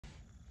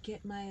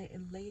get my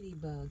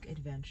ladybug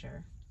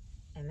adventure,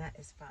 and that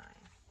is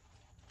fine.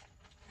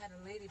 I had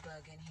a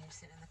ladybug in here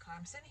sitting in the car.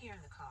 I'm sitting here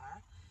in the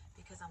car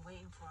because I'm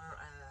waiting for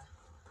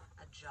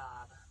a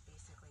job,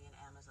 basically in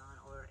Amazon,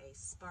 or a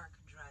Spark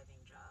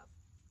driving job.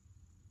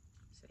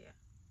 So yeah.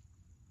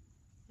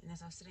 And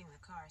as I was sitting in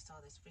the car, I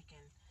saw this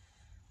freaking,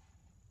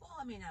 well,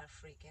 I mean, not a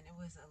freaking, it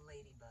was a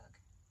ladybug.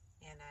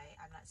 And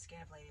I'm not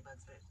scared of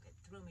ladybugs, but it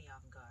threw me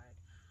off guard.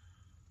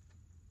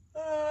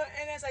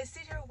 And as I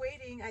sit here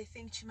waiting, I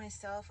think to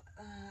myself,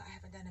 I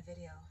haven't done a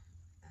video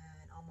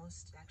in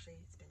almost, actually,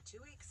 it's been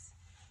 2 weeks.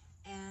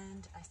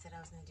 And I said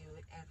I was going to do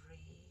it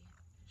every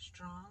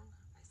strong.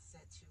 I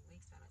said 2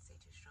 weeks, but I might say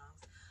 2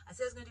 strongs. I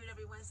said I was going to do it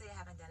every Wednesday. I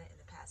haven't done it in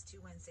the past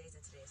 2 Wednesdays,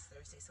 and today is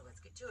Thursday, so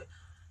let's get to it.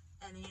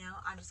 And you know,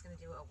 I'm just going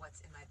to do a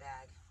what's in my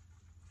bag.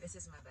 This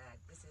is my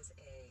bag. This is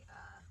a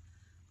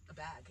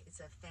bag. It's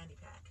a fanny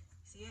pack.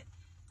 See it?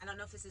 I don't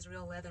know if this is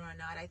real leather or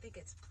not. I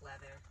think it's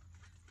pleather.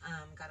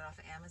 Got it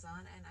off of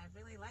Amazon, and I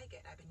really like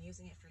it. I've been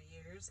using it for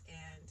years,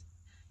 and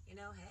you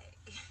know,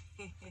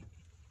 hey.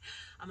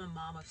 I'm a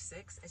mom of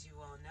 6, as you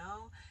all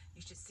know.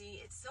 You should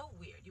see, it's so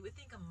weird. You would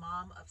think a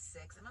mom of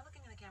 6. Am I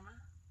looking in the camera?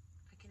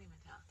 I can't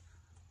even tell.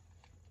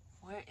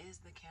 Where is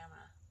the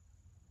camera?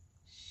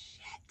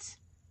 Shit.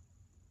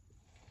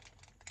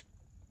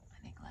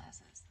 I need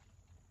glasses.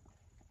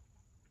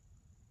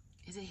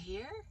 Is it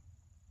here?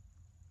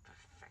 For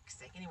frick's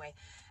sake. Anyway,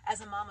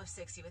 as a mom of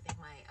 6, you would think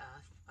my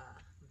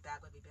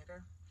bag would be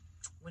bigger.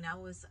 When I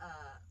was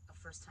a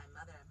first-time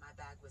mother, my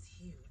bag was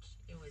huge.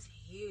 It was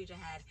huge. I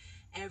had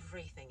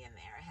everything in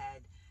there. I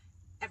had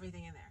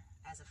everything in there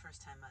as a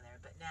first-time mother.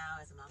 But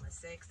now, as a mom of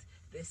 6,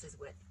 this is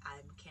what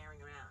I'm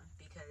carrying around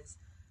because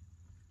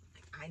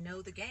I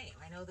know the game.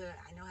 I know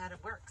how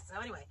it works. So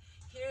anyway,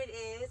 here it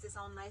is. It's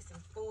all nice and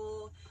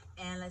full.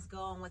 And let's go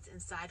on what's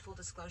inside. Full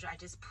disclosure, I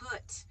just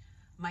put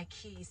my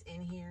keys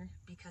in here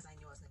because I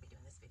knew I was going to be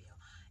doing this video.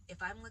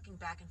 If I'm looking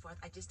back and forth,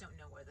 I just don't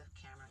know where the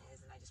camera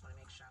is, and I just want to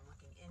make sure I'm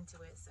looking into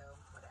it, so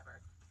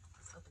whatever.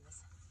 Let's open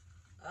this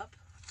up.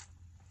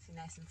 See,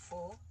 nice and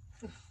full.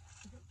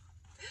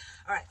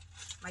 All right,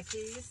 my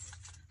keys.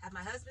 I have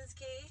my husband's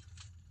key,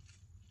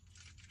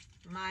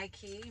 my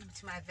key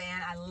to my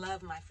van. I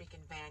love my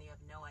freaking van. You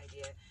have no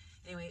idea.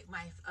 Anyway,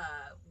 my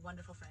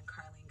wonderful friend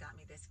Carlene got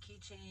me this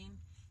keychain,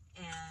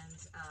 and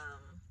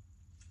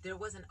there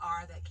was an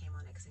R that came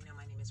on it because you know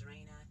my name is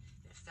Reigna.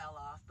 It fell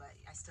off, but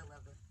I still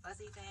love the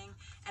fuzzy thing.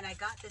 And I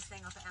got this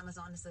thing off of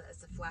Amazon. It's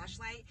a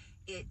flashlight.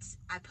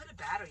 I put a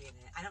battery in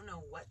it. I don't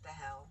know what the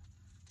hell.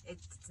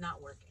 It's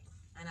not working.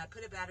 And I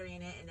put a battery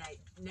in it, and I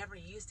never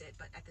used it,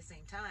 but at the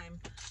same time,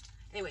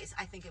 anyways,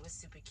 I think it was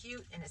super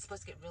cute, and it's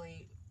supposed to get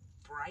really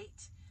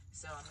bright.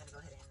 So I'm going to go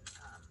ahead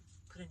and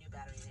put a new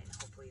battery in it, and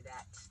hopefully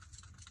that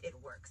it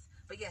works.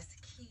 But yes,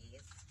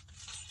 keys.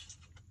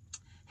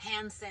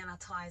 Hand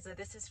sanitizer.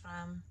 This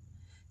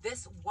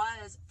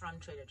was from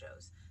Trader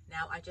Joe's.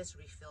 Now I just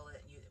refill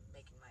it,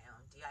 making my own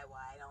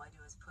DIY. And all I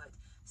do is put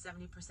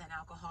 70%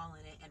 alcohol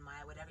in it and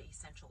my whatever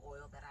essential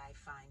oil that I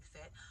find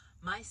fit.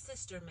 My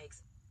sister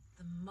makes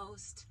the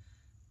most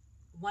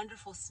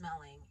wonderful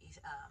smelling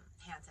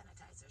hand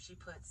sanitizer. She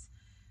puts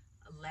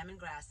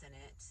lemongrass in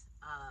it,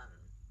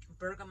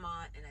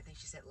 bergamot, and I think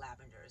she said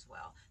lavender as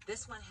well.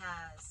 This one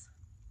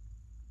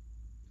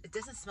it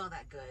doesn't smell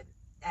that good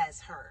as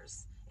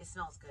hers. It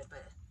smells good,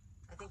 but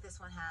I think this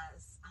one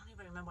has, I don't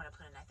even remember what I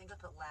put in. I think I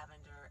put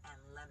lavender and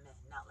lemon,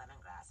 not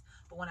lemongrass.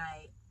 But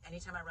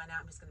anytime I run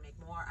out, I'm just going to make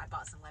more. I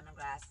bought some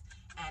lemongrass,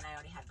 and I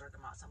already had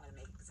bergamot, so I'm going to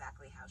make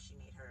exactly how she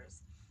made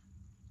hers.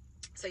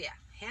 So yeah,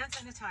 hand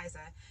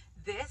sanitizer.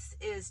 This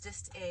is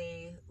just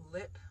a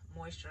lip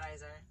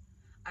moisturizer.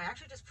 I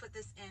actually just put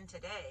this in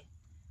today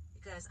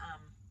because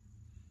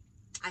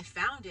I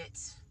found it.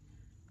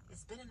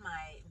 It's been in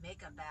my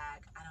makeup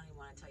bag. I don't even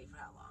want to tell you for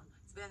how long.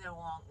 It's been there a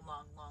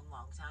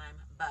long time,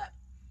 but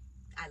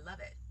I love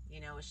it.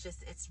 You know,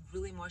 it's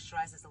really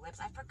moisturizes the lips.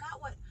 I forgot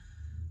what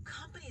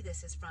company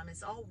this is from.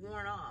 It's all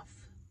worn off.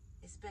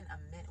 It's been a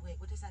minute. Wait,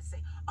 what does that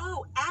say?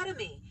 Oh,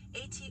 Atomy.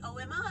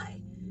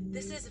 A-T-O-M-I.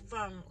 This is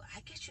from,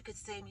 I guess you could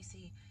say, let me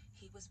see,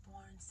 he was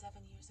born 7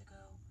 years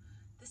ago.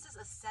 This is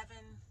a 7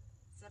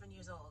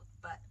 years old,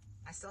 but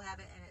I still have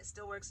it and it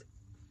still works.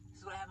 This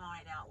is what I have on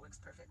right now. It works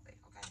perfectly.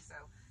 Okay, so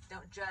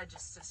don't judge a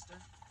sister.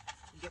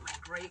 You get my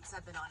grapes.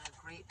 I've been on a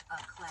grape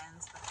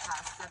cleanse for the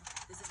past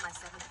this is my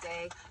 7th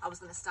day. I was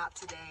going to stop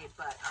today,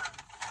 but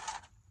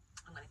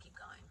I'm going to keep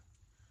going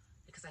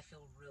because I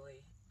feel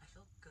good,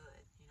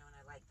 you know, and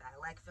I like that. I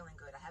like feeling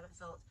good. I haven't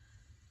felt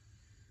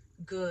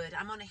good.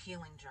 I'm on a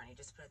healing journey,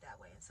 just put it that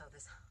way. And so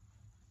this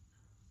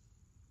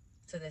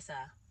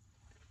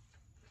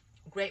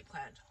grape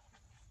cleanse.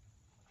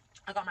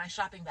 I got my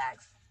shopping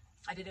bags.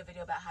 I did a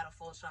video about how to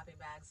fold shopping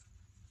bags.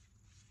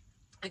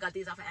 I got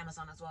these off of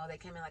Amazon as well. They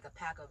came in like a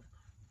pack of,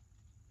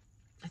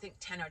 I think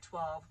 10 or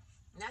 12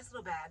 nice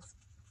little bags.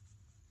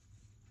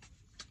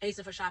 I use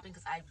it for shopping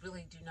because I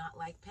really do not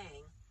like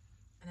paying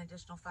an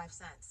additional 5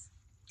 cents.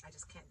 I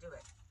just can't do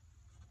it.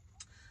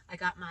 I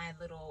got my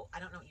little, I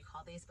don't know what you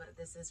call these, but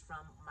this is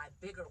from my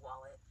bigger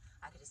wallet.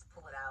 I could just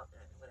pull it out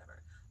and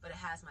whatever. but it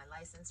has my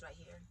license right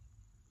here.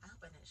 I hope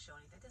I didn't show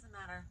anything. That doesn't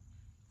matter.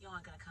 You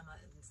aren't going to come out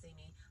and see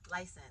me.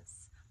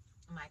 License,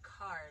 my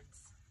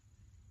cards,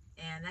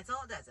 and that's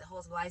all it does. It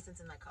holds license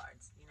and my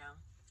cards, you know.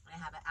 I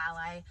have an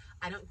Ally.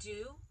 I don't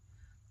do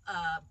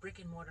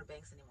brick and mortar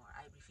banks anymore.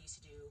 I refuse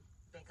to do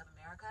Bank of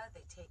America.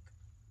 They take,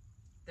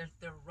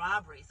 they're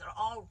robberies. They're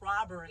all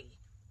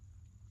robbery,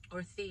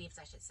 or thieves,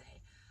 I should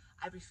say.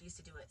 I refuse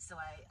to do it. So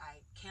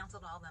I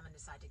canceled all of them and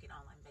decided to get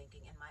online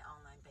banking, and my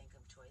online bank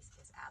of choice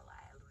is Ally.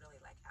 I really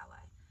like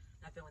Ally,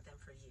 and I've been with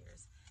them for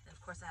years. And of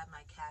course I have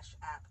my Cash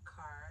App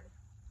card.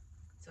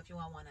 So if you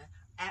want to,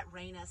 at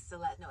Reigna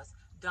Celeste, no, it's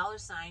 $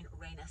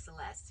 Reigna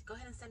Celeste. Go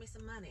ahead and send me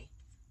some money.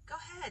 Go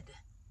ahead.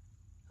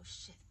 Oh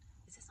shit,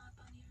 is this not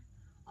on here?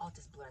 I'll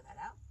just blur that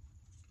out.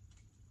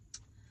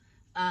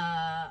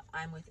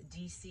 I'm with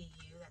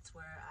DCU. That's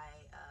where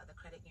the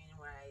credit union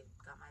where I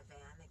got my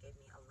van. They gave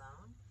me a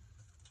loan.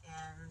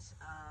 And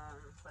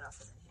what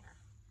else is in here?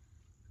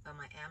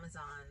 My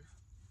Amazon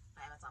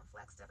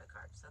Flex debit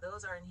card. So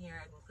those are in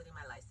here, including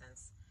my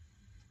license.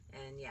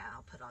 And yeah,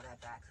 I'll put all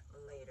that back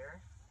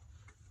later.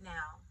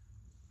 Now,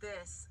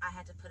 this I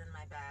had to put in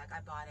my bag. I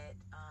bought it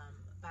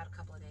about a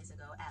couple of days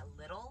ago at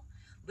Lidl.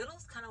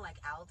 Lidl's kind of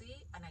like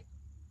Aldi, and I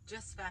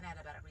just found out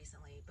about it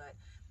recently, but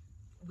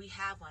we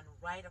have one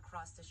right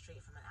across the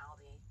street from an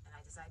Aldi, and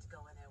I decided to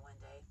go in there one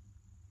day.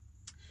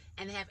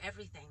 And they have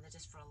everything. They're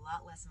just for a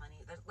lot less money.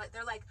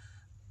 They're like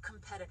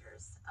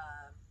competitors.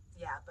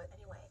 Yeah, but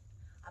anyway,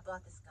 I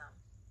bought this gum.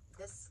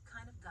 This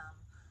kind of gum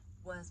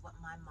was what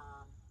my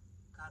mom,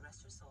 God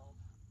rest her soul,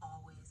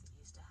 always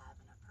used to have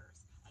in her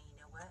purse. And you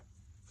know what?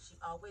 She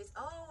always,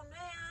 oh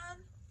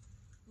man,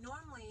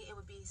 normally it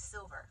would be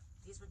silver.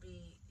 These would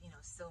be, you know,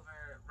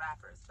 silver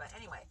wrappers. But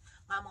anyway,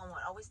 my mom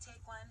would always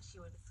take one. She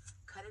would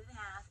cut it in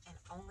half and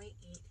only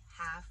eat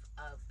half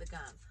of the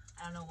gum.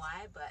 I don't know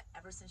why, but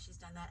ever since she's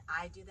done that,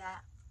 I do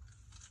that.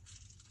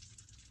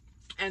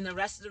 And the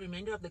rest of the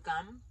remainder of the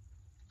gum,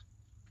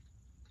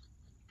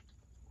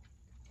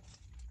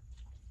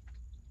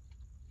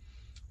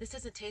 this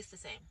doesn't taste the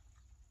same.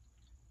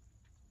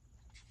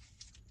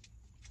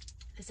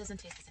 This doesn't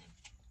taste the same.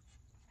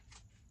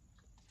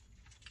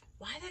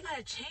 Why they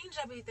gotta change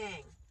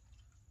everything?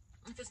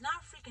 If it's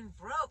not freaking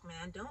broke,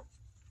 man, don't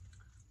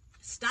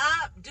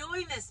stop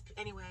doing this.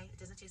 Anyway, it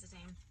doesn't taste the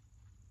same.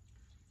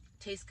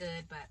 Tastes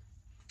good, but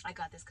I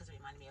got this because it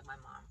reminded me of my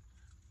mom.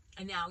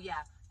 And now,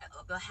 yeah,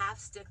 the half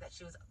stick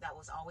that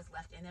was always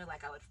left in there,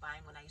 like I would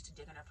find when I used to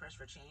dig in her purse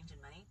for change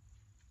and money.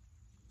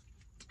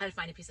 I'd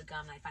find a piece of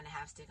gum and I'd find a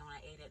half stick, and when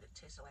I ate it, it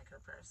tasted like her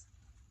purse.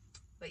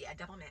 But yeah,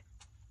 double mint.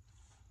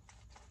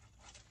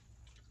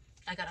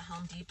 I got a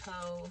Home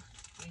Depot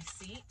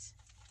receipt.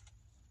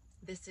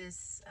 This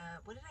is,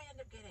 what did I end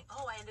up getting?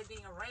 Oh, I ended up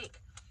getting a rake.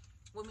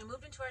 When we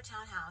moved into our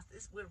townhouse,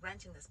 we're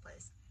renting this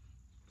place.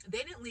 They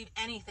didn't leave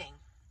anything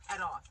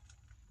at all.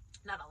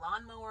 Not a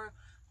lawnmower,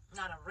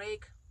 not a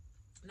rake,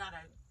 not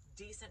a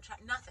decent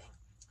track, nothing.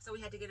 So we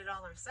had to get it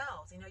all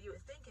ourselves. You know, you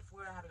would think if we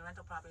were having a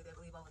rental property, they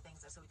would leave all the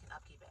things there so we can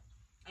upkeep it.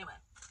 Anyway,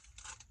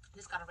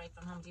 just got a rake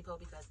from Home Depot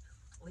because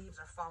leaves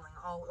are falling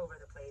all over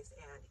the place.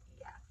 And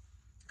yeah,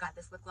 got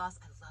this lip gloss.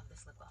 I love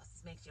this lip gloss.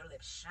 This makes your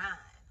lips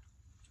shine.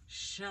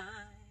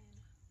 Shine.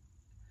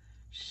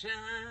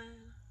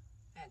 Shine.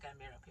 I got a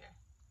mirror up here.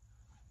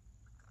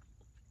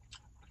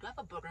 Do I have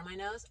a booger in my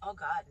nose? Oh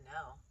God,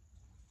 no.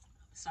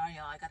 Sorry,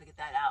 y'all. I got to get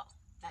that out.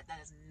 That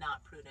is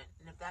not prudent.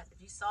 And if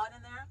you saw it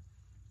in there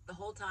the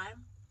whole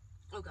time,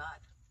 oh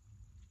God.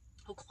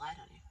 Oh, quiet,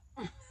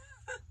 honey.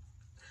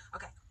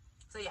 Okay.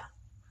 So yeah,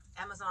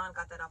 Amazon,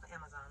 got that off of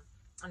Amazon,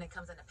 and it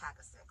comes in a pack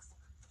of 6.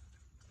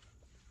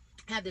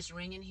 I have this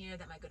ring in here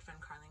that my good friend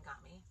Carlene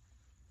got me.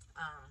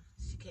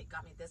 She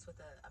got me this with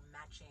a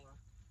matching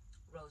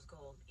rose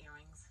gold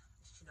earrings.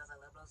 She knows I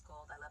love rose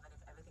gold. I love it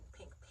if everything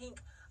pink.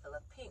 Pink. I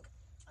love pink.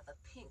 I love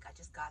pink. I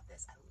just got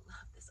this. I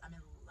love this. I'm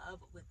in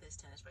love with this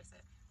tennis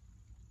bracelet.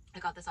 I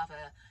got this off of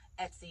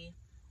Etsy,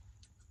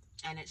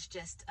 and it's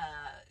just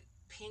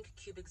pink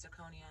cubic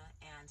zirconia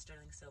and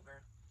sterling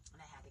silver,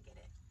 and I had to get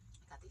it.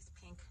 I got these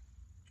pink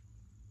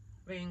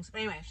rings.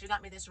 But anyway, she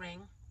got me this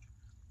ring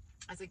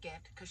as a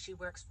gift because she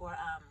works for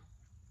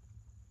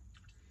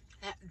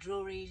that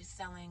jewelry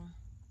selling,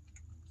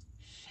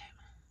 shit,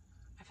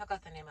 I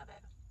forgot the name of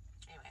it.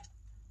 Anyway,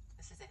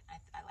 this is it.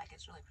 I like it.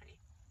 It's really pretty.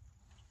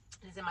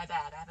 It's in my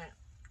bag. I haven't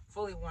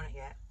fully worn it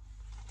yet.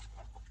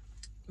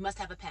 You must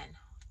have a pen.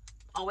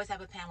 Always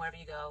have a pen wherever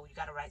you go. You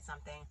got to write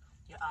something,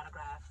 your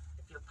autograph,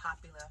 if you're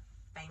popular,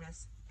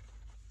 famous.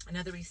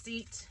 Another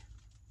receipt.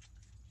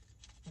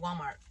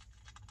 Walmart.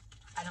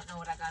 I don't know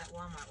what I got at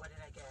Walmart. What did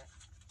I get?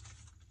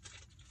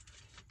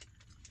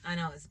 I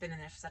know, it's been in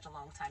there for such a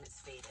long time, it's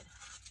faded.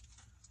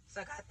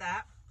 So I got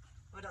that.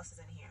 What else is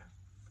in here?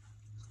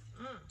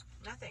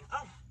 Nothing.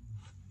 Oh,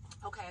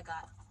 okay, I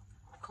got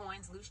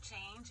coins, loose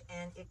change,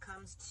 and it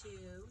comes to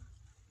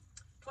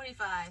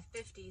 25,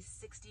 50,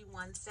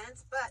 61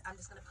 cents, but I'm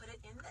just going to put it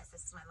in this.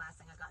 This is my last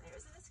thing I got in there.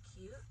 Isn't this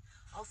cute?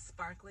 All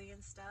sparkly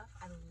and stuff.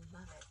 I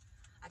love it.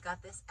 I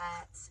got this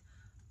at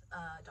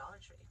Dollar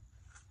Tree.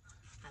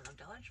 I love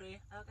Dollar Tree,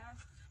 okay?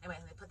 Anyway,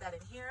 let me put that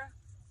in here.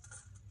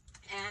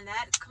 And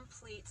that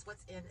completes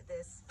what's in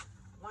this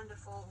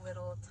wonderful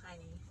little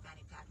tiny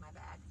fanny pack, my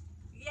bag.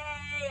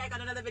 Yay! I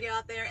got another video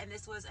out there, and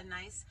this was a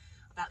nice,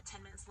 about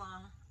 10 minutes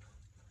long.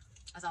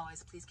 As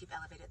always, please keep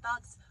elevated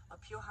thoughts, a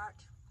pure heart,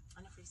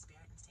 and a free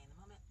spirit, and stay in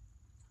the moment.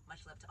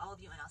 Much love to all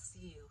of you, and I'll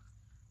see you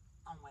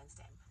on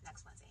Wednesday,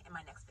 next Wednesday, in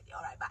my next video.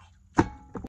 All right, bye.